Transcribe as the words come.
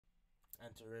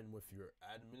enter in with your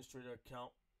administrator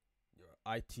account, your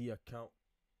IT account.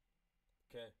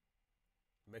 Okay.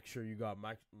 Make sure you got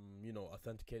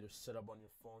authenticator set up on your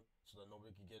phone so that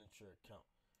nobody can get into your account.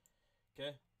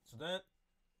 Okay. So then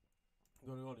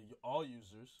you're gonna go to all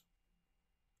users,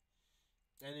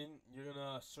 and then you're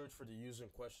gonna search for the user in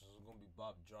question. So it's gonna be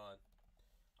Bob John.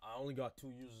 I only got 2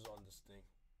 users on this thing,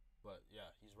 but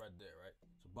yeah, he's right there, right?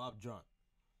 So Bob John.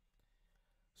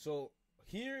 So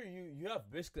here you have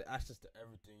basically access to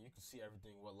everything. You can see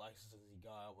everything, what licenses he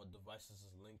got, what devices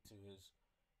is linked to his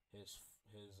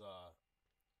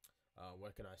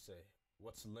what can I say?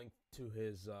 What's linked to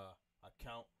his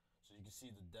account. So you can see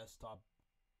the desktop.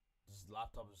 This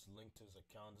laptop is linked to his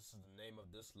account. This is the name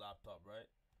of this laptop, right?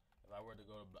 If I were to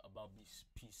go to about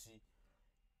PC,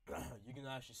 you can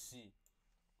actually see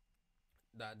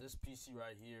that this PC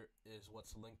right here is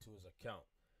what's linked to his account.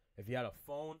 If he had a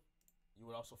phone, you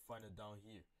would also find it down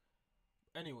here.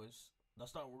 Anyways,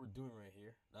 that's not what we're doing right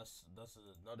here. That's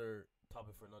another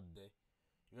topic for another day.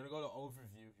 You're gonna go to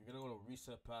overview. You're gonna go to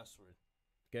reset password.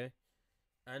 Okay,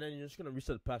 and then you're just gonna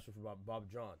reset the password for Bob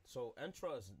John. So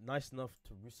Entra is nice enough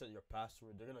to reset your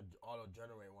password. They're gonna auto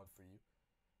generate one for you.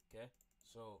 Okay,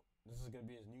 so this is gonna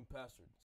be his new password.